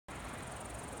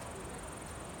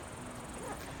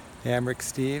Hey, I'm Rick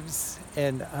Steves,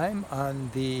 and I'm on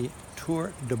the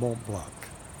Tour du Mont Blanc.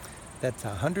 That's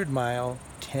a 100-mile,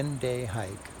 10-day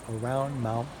hike around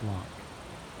Mont Blanc.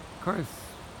 Of course,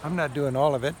 I'm not doing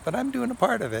all of it, but I'm doing a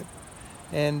part of it.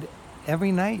 And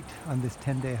every night on this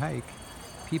 10-day hike,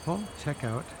 people check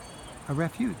out a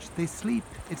refuge. They sleep.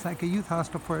 It's like a youth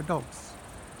hostel for adults.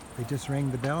 They just rang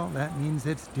the bell. That means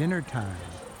it's dinner time.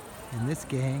 And this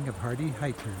gang of hardy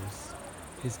hikers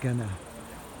is gonna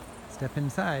step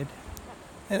inside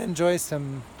and enjoy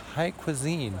some high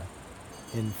cuisine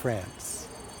in France.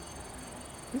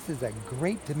 This is a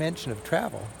great dimension of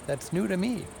travel that's new to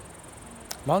me.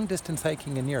 Long distance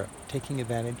hiking in Europe, taking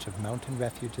advantage of mountain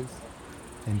refuges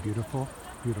and beautiful,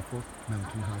 beautiful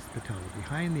mountain hospitality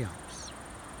behind the Alps.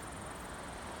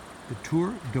 The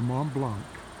Tour du Mont Blanc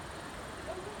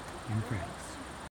in France.